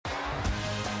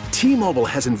T-Mobile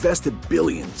has invested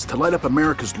billions to light up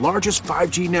America's largest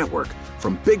 5G network,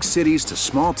 from big cities to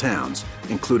small towns,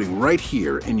 including right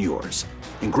here in yours.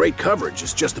 And great coverage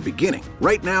is just the beginning.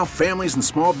 Right now, families and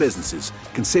small businesses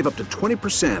can save up to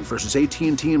 20% versus AT&T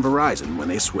and Verizon when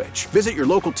they switch. Visit your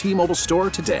local T-Mobile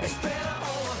store today.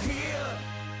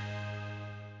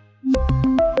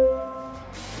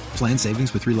 Plan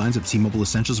savings with 3 lines of T-Mobile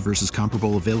Essentials versus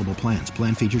comparable available plans.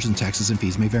 Plan features and taxes and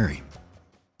fees may vary.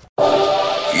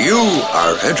 You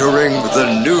are entering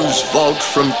the News Vault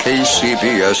from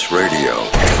KCBS Radio.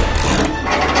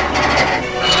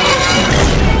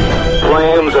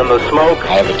 Flames and the smoke.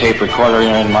 I have a tape recorder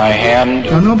in my hand.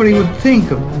 Now, nobody would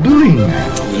think of doing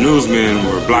that. The newsmen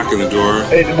were blocking the door.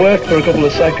 It worked for a couple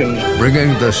of seconds.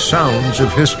 Bringing the sounds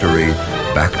of history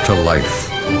back to life.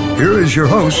 Here is your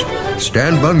host,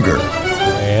 Stan Bunger.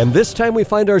 And this time we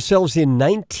find ourselves in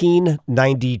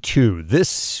 1992.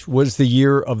 This was the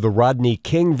year of the Rodney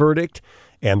King verdict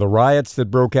and the riots that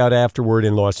broke out afterward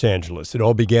in Los Angeles. It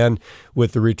all began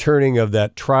with the returning of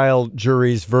that trial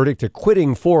jury's verdict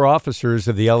acquitting 4 officers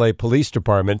of the L.A. Police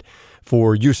Department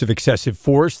for use of excessive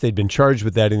force. They'd been charged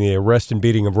with that in the arrest and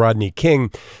beating of Rodney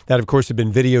King. That, of course, had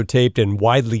been videotaped and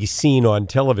widely seen on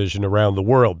television around the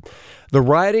world. The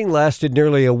rioting lasted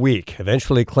nearly a week,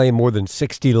 eventually claimed more than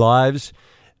 60 lives,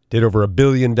 did over $1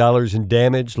 billion in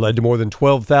damage, led to more than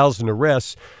 12,000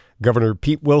 arrests. Governor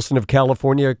Pete Wilson of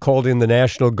California called in the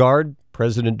National Guard.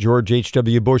 President George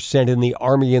H.W. Bush sent in the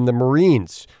Army and the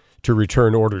Marines to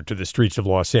return order to the streets of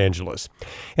Los Angeles.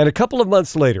 And a couple of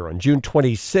months later, on June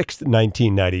 26,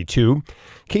 1992,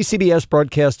 KCBS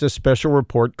broadcast a special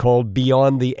report called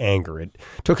Beyond the Anger. It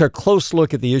took a close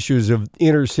look at the issues of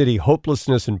inner-city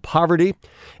hopelessness and poverty,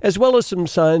 as well as some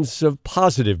signs of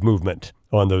positive movement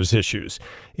on those issues.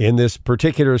 In this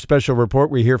particular special report,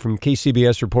 we hear from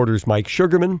KCBS reporters Mike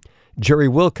Sugerman, Jerry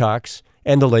Wilcox,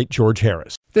 and the late George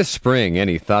Harris. This spring,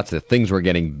 any thoughts that things were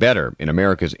getting better in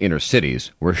America's inner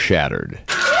cities were shattered.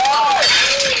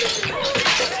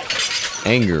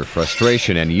 Anger,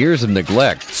 frustration, and years of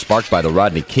neglect sparked by the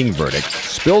Rodney King verdict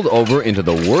spilled over into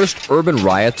the worst urban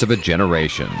riots of a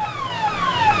generation.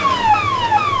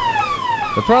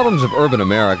 The problems of urban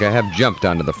America have jumped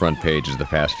onto the front pages the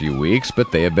past few weeks,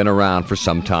 but they have been around for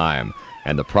some time.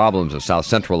 And the problems of South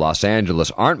Central Los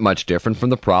Angeles aren't much different from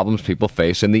the problems people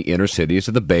face in the inner cities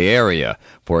of the Bay Area.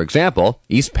 For example,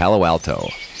 East Palo Alto.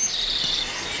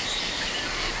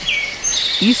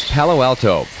 East Palo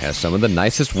Alto has some of the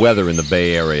nicest weather in the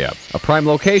Bay Area, a prime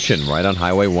location right on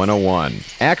Highway 101,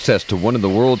 access to one of the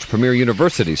world's premier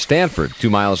universities, Stanford, 2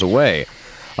 miles away,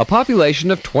 a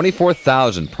population of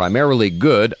 24,000 primarily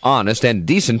good, honest, and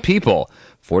decent people,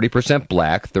 40%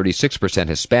 black, 36%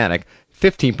 Hispanic,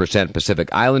 15% Pacific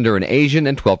Islander and Asian,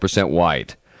 and 12%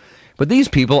 white. But these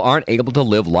people aren't able to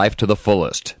live life to the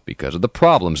fullest because of the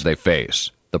problems they face,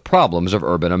 the problems of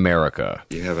urban America.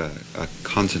 You have a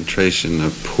concentration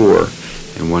of poor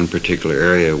in one particular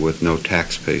area with no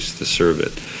tax base to serve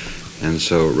it. And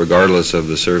so regardless of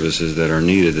the services that are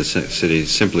needed, the city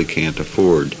simply can't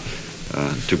afford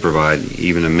to provide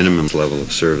even a minimum level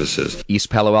of services. East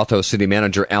Palo Alto City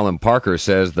Manager Alan Parker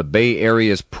says the Bay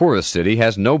Area's poorest city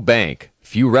has no bank,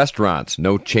 few restaurants,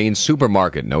 no chain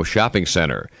supermarket, no shopping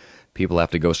center. People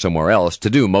have to go somewhere else to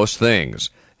do most things,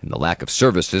 and the lack of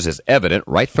services is evident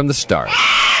right from the start.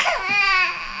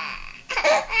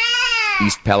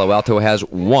 East Palo Alto has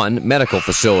one medical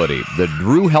facility, the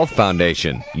Drew Health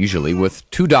Foundation, usually with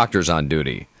 2 doctors on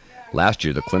duty. Last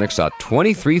year, the clinic saw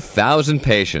 23,000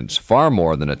 patients, far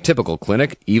more than a typical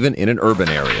clinic, even in an urban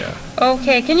area.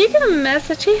 Okay, can you give a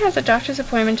message? He has a doctor's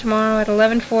appointment tomorrow at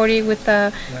 11:40 with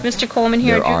Mr. Coleman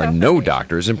here. There are no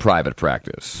doctors in private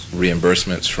practice.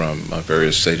 Reimbursements from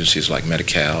various agencies like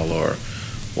Medi-Cal or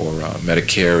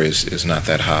Medicare is not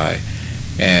that high.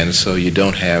 And so you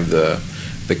don't have the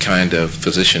kind of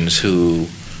physicians who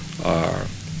are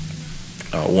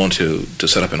want to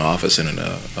set up an office in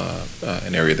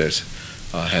an area that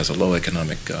has a low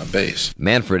economic base.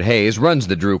 Manfred Hayes runs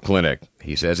the Drew Clinic.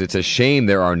 He says it's a shame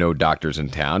there are no doctors in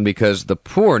town because the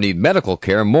poor need medical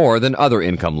care more than other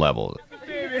income levels.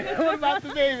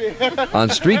 On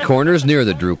street corners near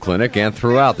the Drew Clinic and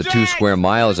throughout the 2 square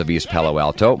miles of East Palo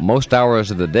Alto, most hours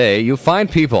of the day you'll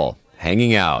find people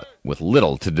hanging out with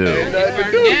little to do. Ain't nothing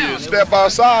to do. You step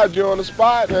outside, you're on the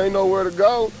spot, there ain't nowhere to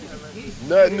go.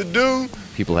 Nothing to do.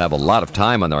 People have a lot of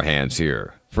time on their hands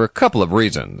here for a couple of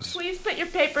reasons. Please put your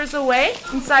papers away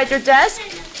inside your desk.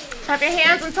 Have your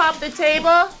hands on top of the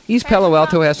table. East Palo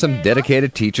Alto has some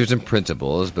dedicated teachers and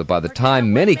principals, but by the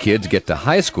time many kids get to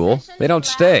high school, they don't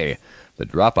stay. The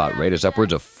dropout rate is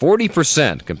upwards of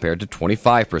 40% compared to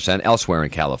 25% elsewhere in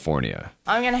California.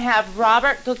 I'm going to have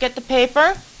Robert go get the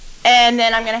paper, and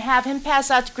then I'm going to have him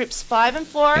pass out to groups 5 and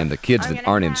 4. And the kids that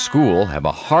aren't in school have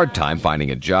a hard time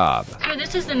finding a job. So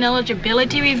this is an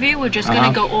eligibility review. We're just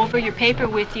going to go over your paper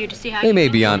with you to see how They may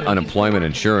be on unemployment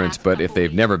insurance, but if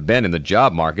they've never been in the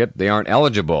job market, they aren't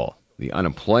eligible. The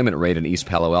unemployment rate in East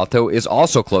Palo Alto is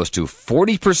also close to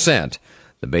 40%.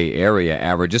 The Bay Area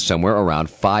averages somewhere around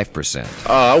 5%.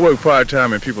 I work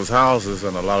part-time in people's houses,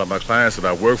 and a lot of my clients that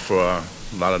I work for, a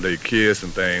lot of their kids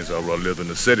and things live in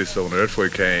the city, so when the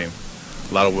earthquake came,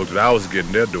 a lot of work that I was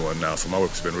getting, they're doing now, so my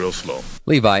work's been real slow.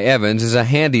 Levi Evans is a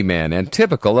handyman and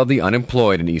typical of the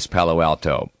unemployed in East Palo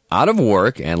Alto. Out of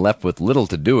work and left with little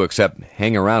to do except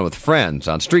hang around with friends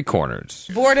on street corners.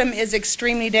 Boredom is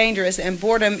extremely dangerous, and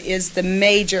boredom is the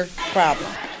major problem.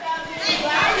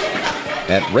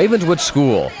 At Ravenswood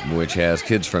School, which has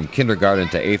kids from kindergarten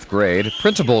to 8th grade,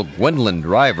 Principal Gwendolyn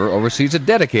Driver oversees a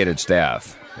dedicated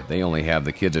staff. But they only have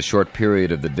the kids a short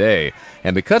period of the day,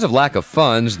 and because of lack of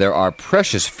funds, there are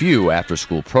precious few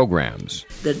after-school programs.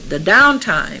 The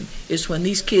downtime is when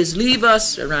these kids leave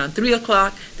us around 3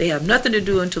 o'clock. They have nothing to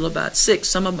do until about 6.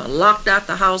 Some of them are locked out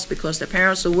the house because their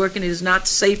parents are working. It is not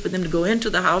safe for them to go into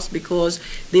the house because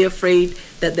they're afraid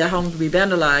that their home will be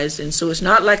vandalized. And so it's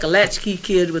not like a latchkey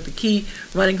kid with the key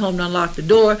running home to unlock the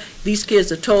door. These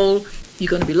kids are told, you're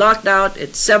going to be locked out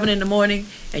at 7 in the morning,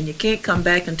 and you can't come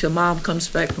back until Mom comes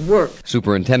back from work.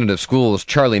 Superintendent of Schools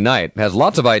Charlie Knight has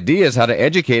lots of ideas how to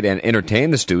educate and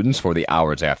entertain the students for the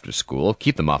hours after school,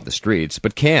 keep them off the streets,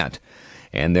 but can't.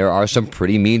 And there are some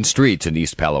pretty mean streets in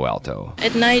East Palo Alto.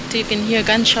 At night you can hear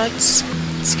gunshots.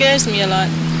 It scares me a lot.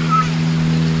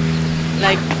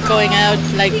 Like going out,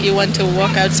 like you want to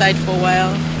walk outside for a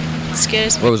while. It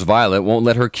scares me. Rose Violet won't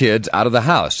let her kids out of the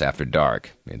house after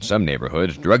dark. In some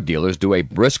neighborhoods, drug dealers do a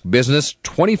brisk business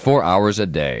 24 hours a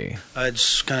day. I'd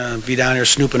just kind of be down here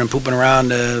snooping and pooping around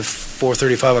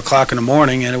 4:30, 5 o'clock in the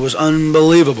morning, and it was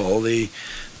unbelievable, the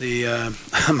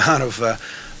amount of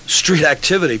street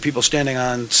activity, people standing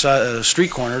on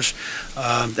street corners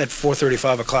at 4:30,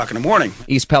 5 o'clock in the morning.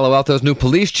 East Palo Alto's new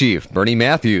police chief, Bernie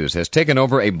Matthews, has taken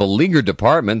over a beleaguered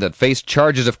department that faced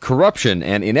charges of corruption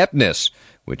and ineptness,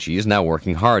 which he is now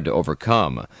working hard to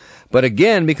overcome. But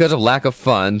again, because of lack of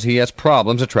funds, he has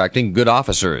problems attracting good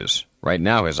officers. Right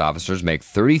now, his officers make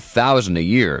 $30,000 a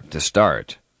year to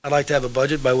start. I'd like to have a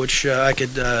budget by which I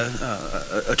could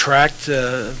attract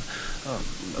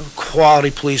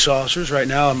quality police officers. Right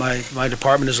now, my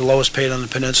department is the lowest paid on the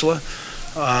peninsula.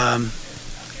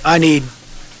 I need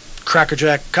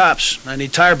crackerjack cops. I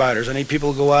need tire biters. I need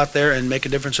people to go out there and make a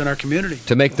difference in our community.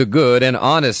 To make the good and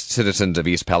honest citizens of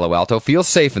East Palo Alto feel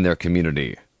safe in their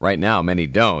community. Right now, many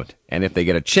don't, and if they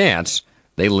get a chance,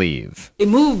 they leave. They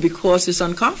move because it's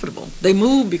uncomfortable. They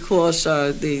move because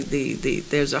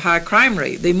there's a high crime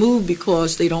rate. They move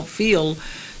because they don't feel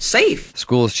safe.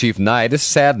 Schools Chief Knight is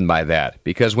saddened by that,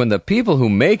 because when the people who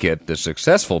make it, the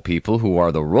successful people who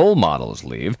are the role models,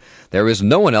 leave, there is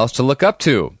no one else to look up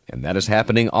to, and that is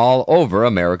happening all over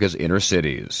America's inner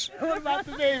cities. What about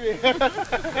the baby? What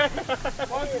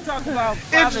are you talking about?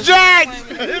 It's Jack!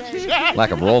 It's Jack!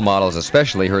 Lack of role models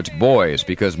especially hurts boys,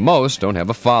 because most don't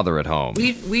have a father at home.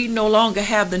 We no longer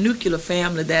have the nuclear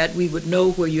family that we would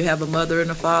know, where you have a mother and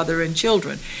a father and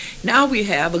children. Now we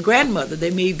have a grandmother.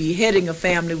 They may be heading a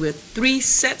family with 3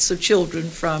 sets of children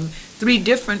from 3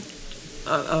 different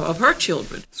of her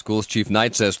children. Schools Chief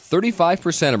Knight says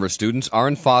 35% of her students are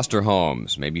in foster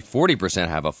homes. Maybe 40%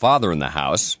 have a father in the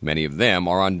house. Many of them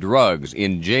are on drugs,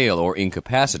 in jail, or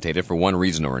incapacitated for one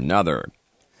reason or another.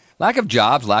 Lack of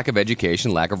jobs, lack of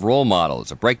education, lack of role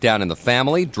models, a breakdown in the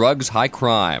family, drugs, high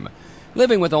crime.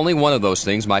 Living with only one of those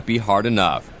things might be hard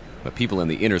enough, but people in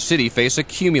the inner city face a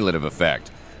cumulative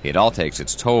effect. It all takes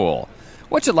its toll.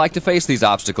 What's it like to face these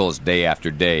obstacles day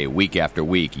after day, week after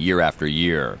week, year after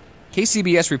year?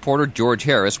 KCBS reporter George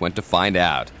Harris went to find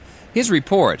out. His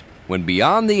report, When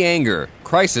Beyond the Anger,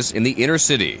 Crisis in the Inner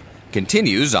City,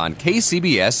 continues on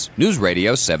KCBS News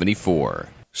Radio 74.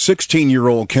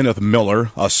 16-year-old Kenneth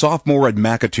Miller, a sophomore at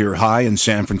McAteer High in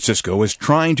San Francisco, is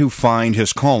trying to find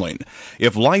his calling.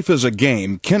 If life is a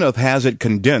game, Kenneth has it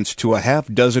condensed to a half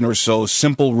dozen or so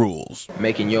simple rules.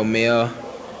 Making your meal,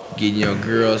 getting your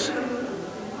girls,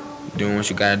 doing what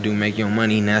you gotta do, make your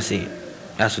money, and that's it.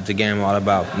 That's what the game all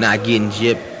about. Not getting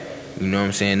gypped, you know what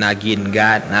I'm saying? Not getting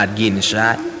got, not getting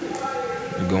shot.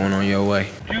 You're going on your way.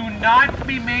 Do not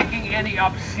be making any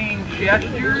obscene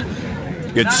gestures.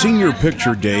 It's senior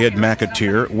picture day at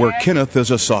McAteer, where Kenneth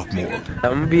is a sophomore. I'm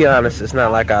gonna be honest, it's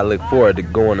not like I look forward to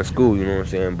going to school, you know what I'm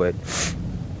saying? But,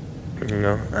 you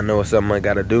know, I know it's something I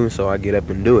gotta do, so I get up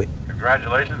and do it.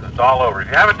 Congratulations, it's all over. If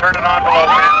you haven't turned it on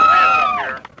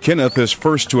below, Kenneth is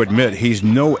first to admit he's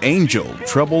no angel.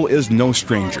 Trouble is no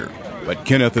stranger. But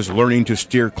Kenneth is learning to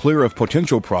steer clear of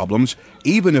potential problems,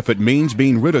 even if it means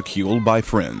being ridiculed by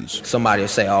friends. Somebody will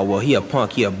say, oh, well, he a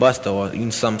punk, he a buster,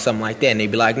 or something like that. And they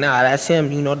be like, nah, that's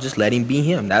him. Just let him be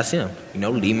him. That's him.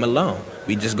 Leave him alone.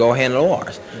 We just go handle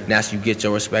ours. And that's you get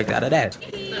your respect out of that.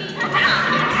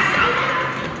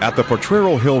 At the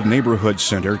Potrero Hill Neighborhood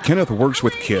Center, Kenneth works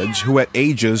with kids who at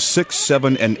ages 6,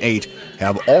 7, and 8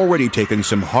 have already taken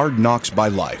some hard knocks by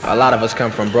life. A lot of us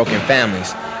come from broken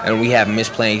families, and we have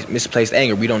misplaced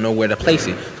anger. We don't know where to place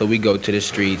it, so we go to the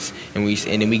streets, and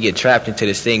then we get trapped into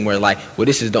this thing where,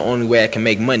 this is the only way I can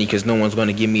make money because no one's going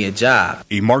to give me a job.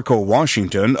 Emarco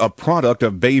Washington, a product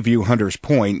of Bayview Hunters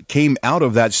Point, came out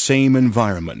of that same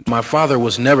environment. My father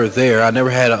was never there. I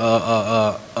never had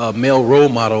a male role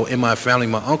model in my family.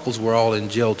 My uncles were all in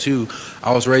jail too.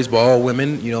 I was raised by all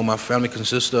women. My family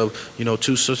consists of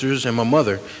 2 sisters and my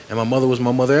mother. And my mother was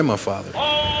my mother and my father.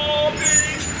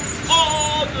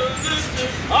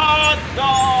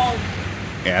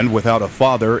 And without a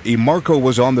father, Emarco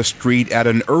was on the street at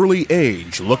an early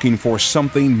age looking for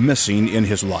something missing in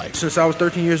his life. Since I was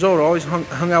 13 years old, I always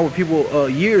hung out with people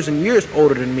years and years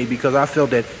older than me because I felt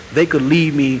that they could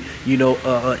lead me,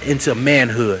 into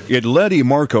manhood. It led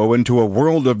Emarco into a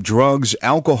world of drugs,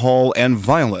 alcohol, and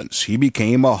violence. He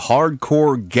became a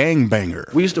hardcore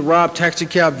gangbanger. We used to rob taxi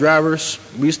cab drivers.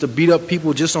 We used to beat up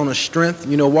people just on the strength,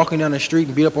 walking down the street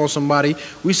and beat up on somebody.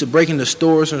 We used to break into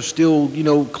stores and steal,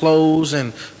 clothes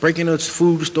and break into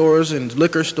food stores and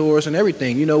liquor stores and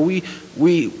everything.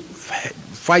 We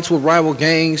fights with rival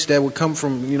gangs that would come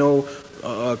from,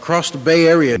 across the Bay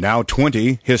Area. Now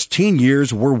 20, his teen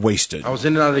years were wasted. I was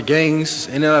in and out of the gangs,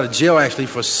 in and out of jail actually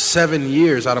for 7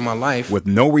 years out of my life. With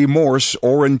no remorse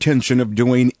or intention of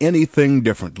doing anything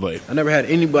differently. I never had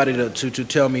anybody to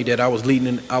tell me that I was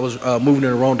moving in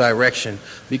the wrong direction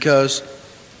because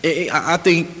I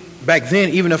think back then,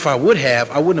 even if I would have,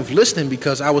 I wouldn't have listened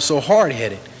because I was so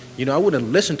hard-headed. I wouldn't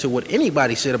have listened to what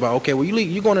anybody said about, okay, well,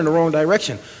 you're going in the wrong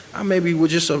direction. I maybe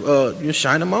would just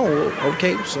shine them on.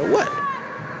 Okay, so what?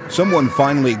 Someone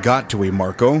finally got to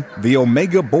Emarco, the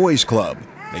Omega Boys Club.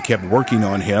 They kept working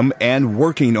on him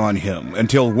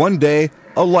until one day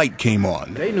a light came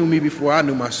on. They knew me before I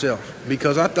knew myself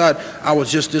because I thought I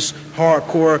was just this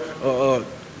hardcore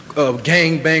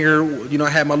gangbanger. I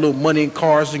had my little money and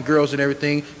cars and girls and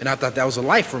everything, and I thought that was a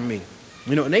life for me.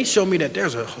 And they showed me that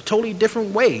there's a totally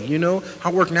different way. I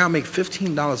work now, make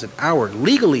 $15 an hour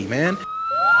legally, man.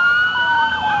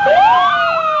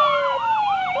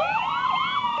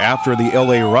 After the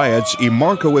L.A. riots,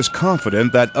 Emarco is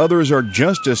confident that others are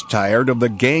just as tired of the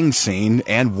gang scene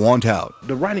and want out.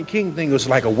 The Rodney King thing was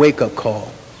like a wake-up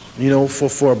call,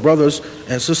 for brothers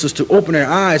and sisters to open their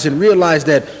eyes and realize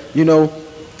that,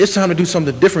 it's time to do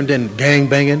something different than gang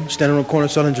banging, standing on the corner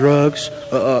selling drugs,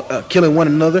 killing one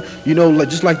another.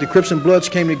 Just like the Crips and Bloods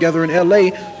came together in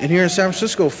L.A. and here in San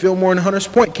Francisco, Fillmore and Hunters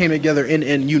Point came together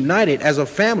and united as a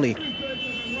family.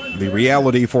 The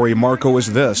reality for Emarco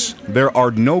is this. There are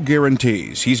no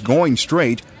guarantees. He's going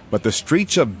straight, but the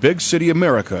streets of big city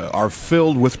America are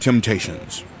filled with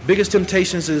temptations. Biggest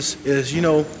temptations is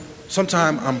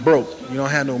sometimes I'm broke. I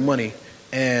have no money.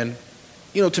 And,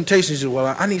 temptations is,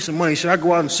 well, I need some money. Should I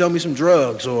go out and sell me some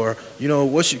drugs? Or,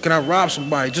 can I rob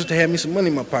somebody just to have me some money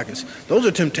in my pockets? Those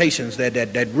are temptations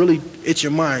that really itch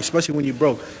your mind, especially when you're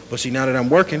broke. But see, now that I'm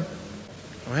working,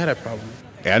 I don't have that problem.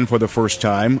 And for the first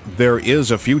time, there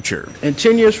is a future. In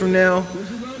 10 years from now,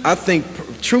 I think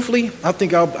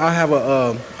I'll have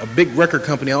a big record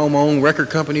company. I own my own record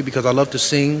company because I love to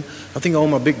sing. I think I own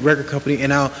my big record company,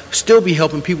 and I'll still be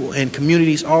helping people in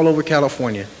communities all over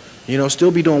California.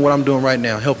 Still be doing what I'm doing right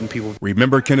now, helping people.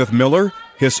 Remember Kenneth Miller?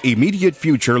 His immediate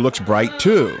future looks bright,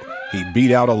 too. He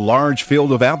beat out a large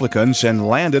field of applicants and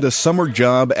landed a summer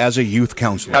job as a youth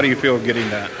counselor. How do you feel getting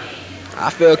that? I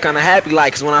feel kind of happy,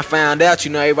 because when I found out,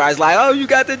 everybody's like, oh, you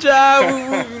got the job,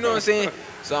 you know what I'm saying?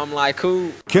 So I'm like,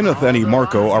 cool. Kenneth and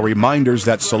Emarco are reminders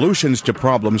that solutions to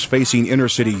problems facing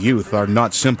inner-city youth are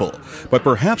not simple. But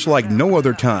perhaps like no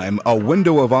other time, a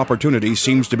window of opportunity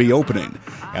seems to be opening,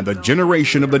 and the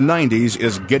generation of the 90s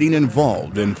is getting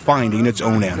involved in finding its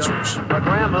own answers. My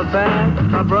grandma's bad,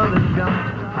 my brother's gone,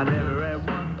 I never had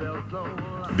one felt so.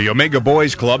 The Omega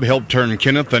Boys Club helped turn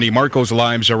Kenneth and Emarco's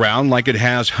lives around like it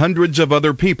has hundreds of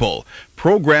other people.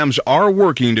 Programs are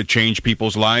working to change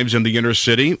people's lives in the inner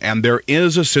city, and there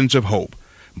is a sense of hope.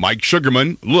 Mike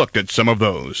Sugerman looked at some of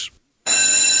those.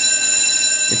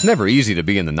 It's never easy to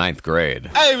be in the 9th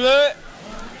grade. Hey, man.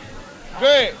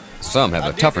 Great. Some have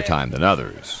a tougher time than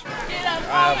others.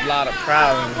 have a lot of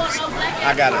problems.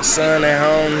 I got a son at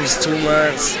home, he's 2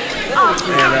 months,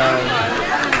 and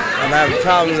I'm having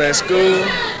problems at school,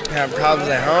 having problems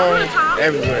at home,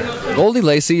 everywhere. Goldie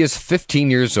Lacey is 15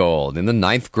 years old, in the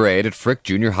 9th grade at Frick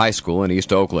Junior High School in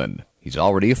East Oakland. He's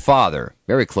already a father,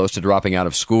 very close to dropping out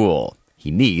of school. He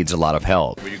needs a lot of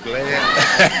help. Were you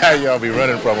glad? Y'all be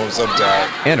running from him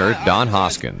sometimes. Enter Don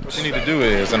Hoskins. What you need to do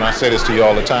is, and I say this to you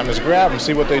all the time, is grab them,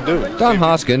 see what they do. Don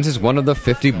Hoskins is one of the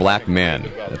 50 black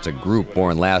men. That's a group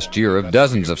born last year of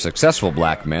dozens of successful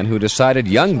black men who decided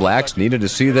young blacks needed to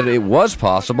see that it was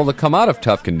possible to come out of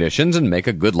tough conditions and make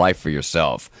a good life for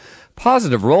yourself.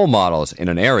 Positive role models in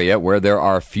an area where there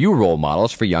are few role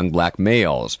models for young black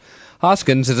males.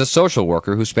 Hoskins is a social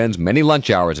worker who spends many lunch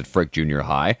hours at Frick Junior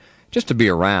High just to be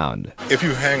around. If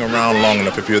you hang around long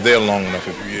enough, if you're there long enough,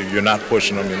 if you're not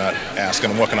pushing them, you're not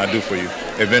asking them, what can I do for you?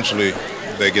 Eventually,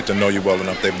 they get to know you well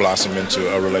enough, they blossom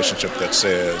into a relationship that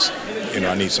says,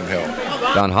 I need some help.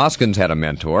 Don Hoskins had a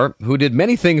mentor who did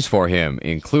many things for him,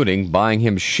 including buying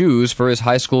him shoes for his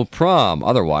high school prom.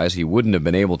 Otherwise, he wouldn't have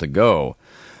been able to go.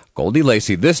 Goldie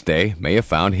Lacey this day may have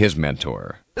found his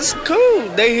mentor. It's cool.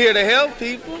 They here to help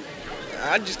people.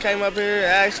 I just came up here and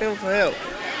asked them for help.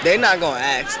 They're not going to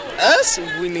ask us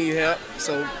if we need help,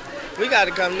 so we got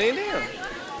to come to them.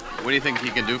 What do you think he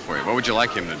can do for you? What would you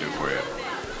like him to do for you?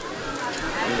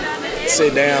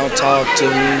 Sit down, talk to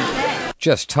me.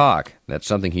 Just talk. That's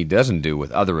something he doesn't do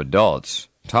with other adults.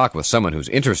 Talk with someone who's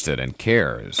interested and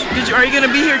cares. Are you going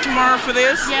to be here tomorrow for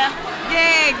this? Yeah.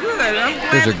 Yay, good. I'm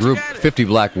glad. There's a group, 50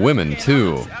 black women,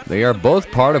 too. They are both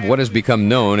part of what has become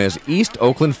known as East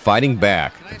Oakland Fighting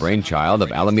Back, the brainchild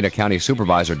of Alameda County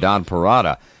Supervisor Don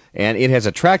Parada, and it has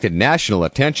attracted national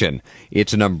attention.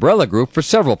 It's an umbrella group for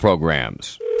several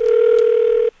programs.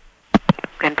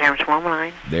 Grandparents Home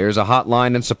Line. There's a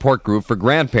hotline and support group for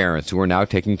grandparents who are now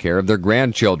taking care of their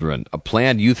grandchildren, a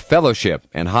planned youth fellowship,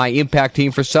 and high-impact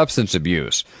team for substance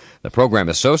abuse. The program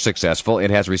is so successful,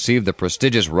 it has received the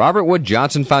prestigious Robert Wood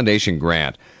Johnson Foundation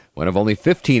grant, one of only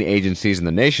 15 agencies in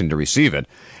the nation to receive it,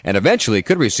 and eventually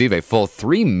could receive a full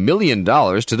 $3 million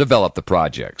to develop the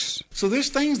projects. So there's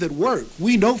things that work.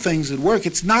 We know things that work.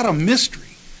 It's not a mystery.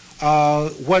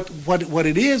 What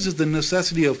it is the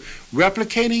necessity of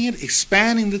replicating it,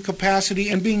 expanding the capacity,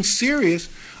 and being serious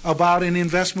about an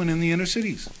investment in the inner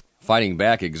cities. Fighting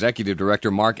Back Executive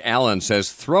Director Mark Allen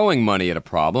says throwing money at a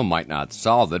problem might not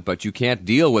solve it, but you can't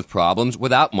deal with problems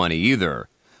without money either.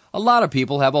 A lot of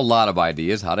people have a lot of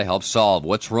ideas how to help solve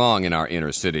what's wrong in our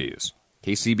inner cities.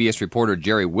 KCBS reporter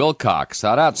Jerry Wilcox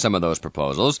sought out some of those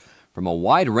proposals from a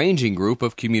wide-ranging group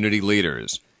of community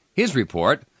leaders. His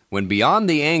report, When Beyond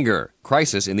the Anger,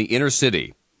 Crisis in the Inner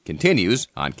City, continues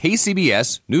on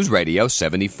KCBS News Radio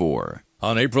 74.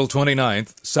 On April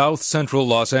 29th, South Central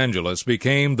Los Angeles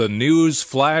became the news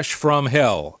flash from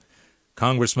hell.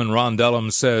 Congressman Ron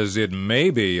Dellums says it may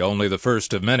be only the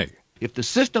first of many. If the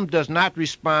system does not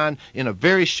respond in a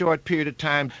very short period of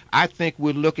time, I think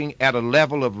we're looking at a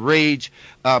level of rage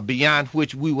beyond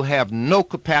which we will have no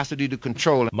capacity to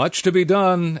control. Much to be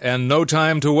done and no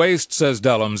time to waste, says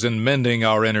Dellums, in mending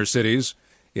our inner cities,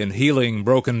 in healing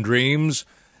broken dreams.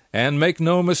 And make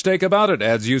no mistake about it,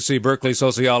 adds UC Berkeley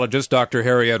sociologist Dr.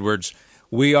 Harry Edwards,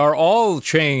 we are all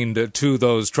chained to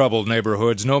those troubled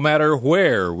neighborhoods, no matter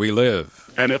where we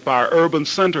live. And if our urban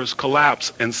centers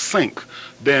collapse and sink,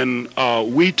 then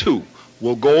we too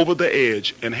will go over the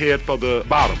edge and head for the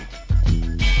bottom.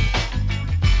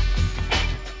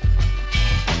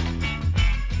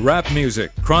 Rap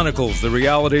music chronicles the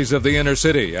realities of the inner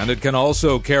city, and it can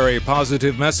also carry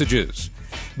positive messages.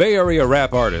 Bay Area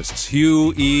rap artists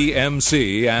Hugh E.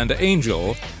 MC and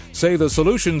Angel say the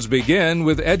solutions begin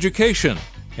with education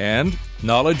and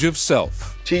knowledge of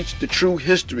self. Teach the true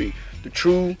history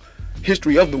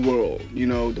of the world. You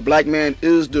know, the black man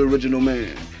is the original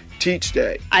man. Teach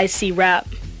that. I see rap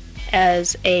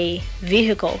as a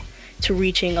vehicle to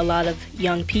reaching a lot of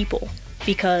young people,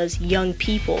 because young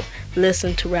people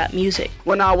listen to rap music.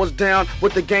 When I was down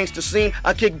with the gangster scene,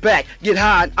 I kick back, get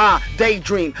high, and I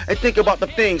daydream and think about the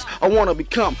things I want to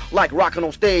become, like rocking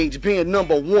on stage, being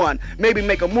 #1, maybe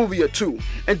make a movie or two,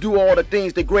 and do all the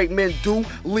things that great men do,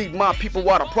 lead my people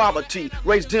out of poverty,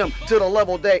 raise them to the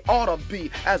level they ought to be.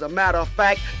 As a matter of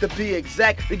fact, to be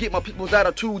exact, to get my people's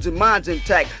attitudes and minds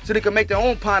intact, so they can make their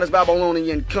own pioneers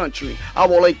Babylonian country. I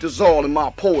will lay this all in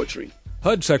my poetry.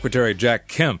 HUD Secretary Jack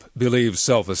Kemp believes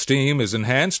self-esteem is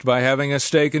enhanced by having a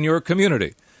stake in your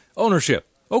community. Ownership.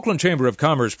 Oakland Chamber of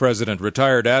Commerce President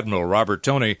retired Admiral Robert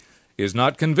Toney is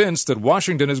not convinced that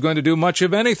Washington is going to do much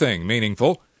of anything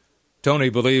meaningful. Toney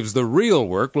believes the real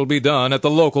work will be done at the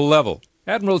local level.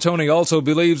 Admiral Tony also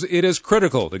believes it is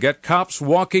critical to get cops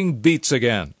walking beats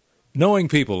again, knowing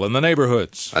people in the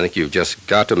neighborhoods. I think you've just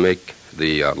got to make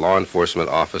the law enforcement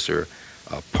officer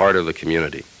a part of the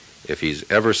community. If he's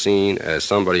ever seen as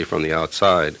somebody from the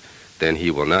outside, then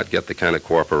he will not get the kind of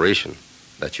cooperation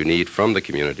that you need from the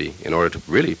community in order to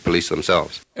really police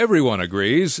themselves. Everyone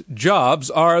agrees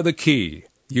jobs are the key.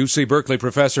 UC Berkeley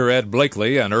professor Ed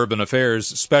Blakely, an urban affairs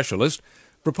specialist,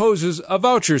 proposes a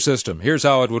voucher system. Here's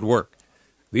how it would work.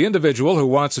 The individual who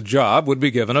wants a job would be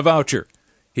given a voucher.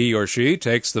 He or she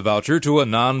takes the voucher to a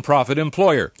non-profit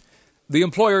employer. The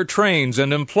employer trains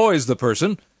and employs the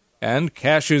person and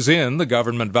cashes in the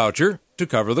government voucher to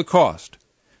cover the cost.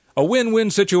 A win-win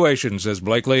situation, says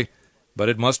Blakely, but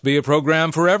it must be a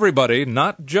program for everybody,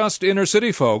 not just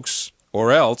inner-city folks,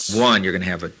 or else... One, you're going to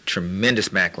have a tremendous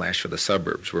backlash for the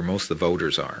suburbs, where most of the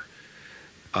voters are.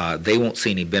 They won't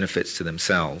see any benefits to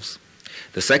themselves.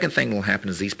 The second thing that will happen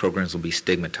is these programs will be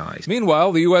stigmatized.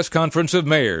 Meanwhile, the U.S. Conference of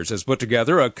Mayors has put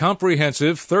together a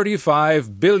comprehensive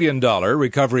 $35 billion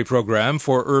recovery program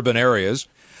for urban areas,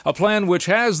 a plan which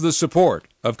has the support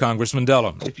of Congressman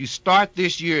Dellums. If you start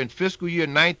this year in fiscal year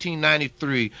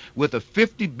 1993 with a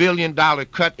 $50 billion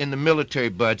cut in the military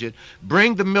budget,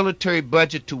 bring the military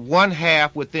budget to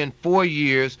 1/2 within 4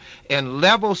 years, and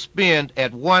level spend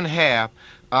at 1/2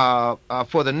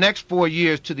 for the next 4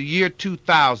 years to the year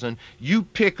 2000, you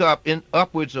pick up in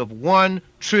upwards of $1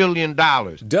 trillion.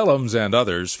 Dellums and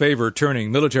others favor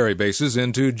turning military bases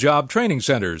into job training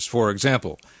centers, for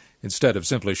example, instead of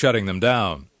simply shutting them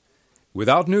down.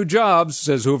 Without new jobs,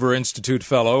 says Hoover Institute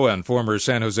fellow and former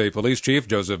San Jose police chief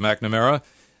Joseph McNamara,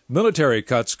 military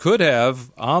cuts could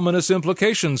have ominous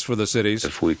implications for the cities.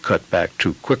 If we cut back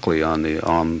too quickly on the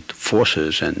armed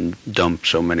forces and dump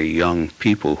so many young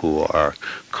people who are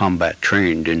combat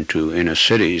trained into inner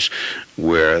cities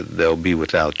where they'll be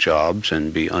without jobs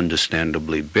and be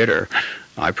understandably bitter,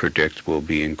 I predict will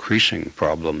be increasing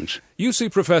problems.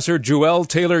 UC professor Joelle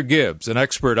Taylor-Gibbs, an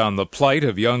expert on the plight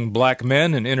of young black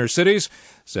men in inner cities,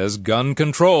 says gun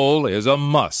control is a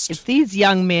must. If these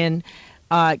young men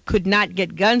could not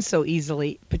get guns so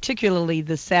easily, particularly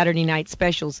the Saturday night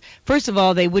specials, first of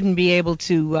all, they wouldn't be able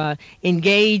to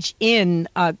engage in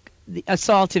the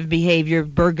assaultive behavior,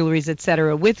 burglaries,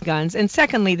 etc., with guns, and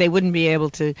secondly, they wouldn't be able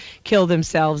to kill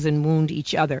themselves and wound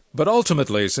each other. But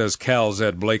ultimately, says Cal's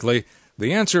Ed Blakely,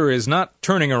 the answer is not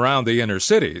turning around the inner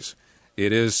cities.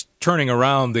 It is turning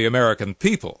around the American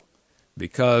people,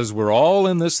 because we're all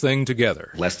in this thing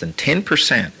together. Less than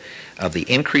 10% of the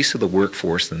increase of the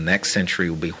workforce in the next century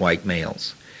will be white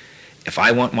males. If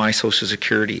I want my Social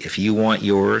Security, if you want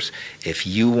yours, if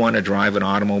you want to drive an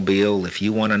automobile, if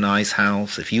you want a nice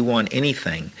house, if you want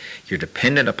anything, you're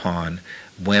dependent upon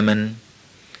women,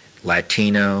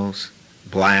 Latinos,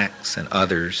 blacks, and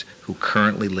others who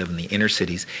currently live in the inner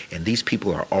cities, and these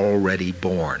people are already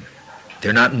born.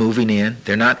 They're not moving in.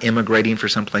 They're not immigrating for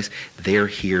someplace. They're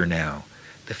here now.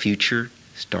 The future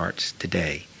starts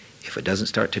today. If it doesn't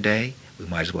start today, we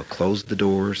might as well close the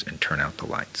doors and turn out the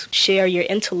lights. Share your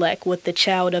intellect with the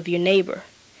child of your neighbor,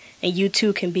 and you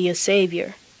too can be a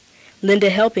savior. Lend a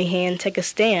helping hand, take a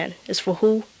stand. It's for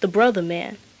who? The brother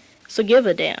man. So give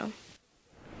a damn.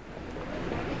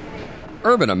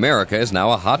 Urban America is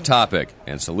now a hot topic,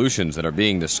 and solutions that are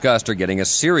being discussed are getting a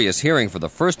serious hearing for the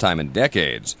first time in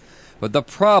decades. But the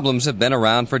problems have been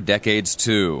around for decades,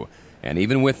 too. And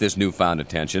even with this newfound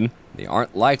attention, they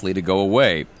aren't likely to go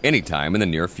away anytime in the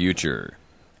near future.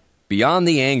 Beyond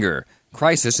the Anger,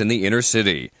 Crisis in the Inner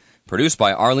City. Produced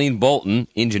by Arlene Bolton,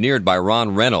 engineered by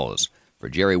Ron Reynolds. For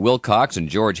Jerry Wilcox and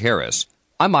George Harris,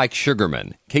 I'm Mike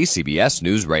Sugerman, KCBS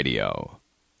News Radio.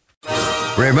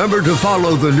 Remember to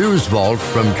follow the News Vault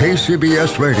from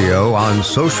KCBS Radio on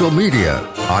social media.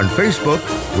 On Facebook,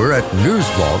 we're at News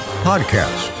Vault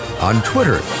Podcast. On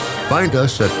Twitter, find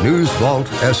us at NewsVault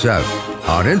SF.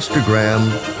 On Instagram,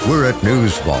 we're at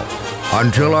NewsVault.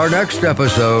 Until our next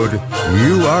episode,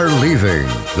 you are leaving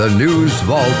the News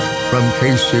Vault from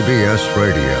KCBS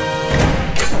Radio.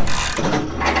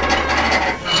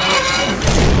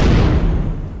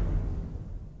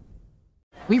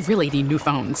 We really need new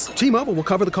phones. T-Mobile will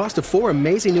cover the cost of 4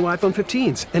 amazing new iPhone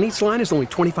 15s, and each line is only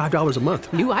 $25 a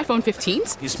month. New iPhone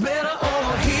 15s? It's better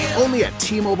over here. Only at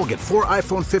T-Mobile, get 4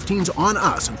 iPhone 15s on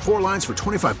us and 4 lines for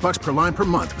 $25 per line per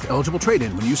month with eligible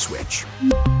trade-in when you switch.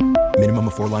 Minimum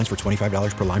of 4 lines for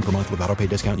 $25 per line per month with autopay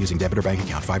discount using debit or bank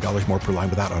account. $5 more per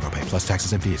line without autopay, plus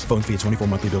taxes and fees. Phone fee at 24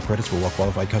 monthly bill credits for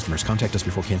well-qualified customers. Contact us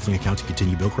before canceling account to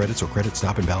continue bill credits or credit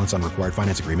stop and balance on required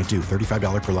finance agreement due.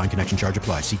 $35 per line connection charge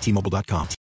applies. See T-Mobile.com.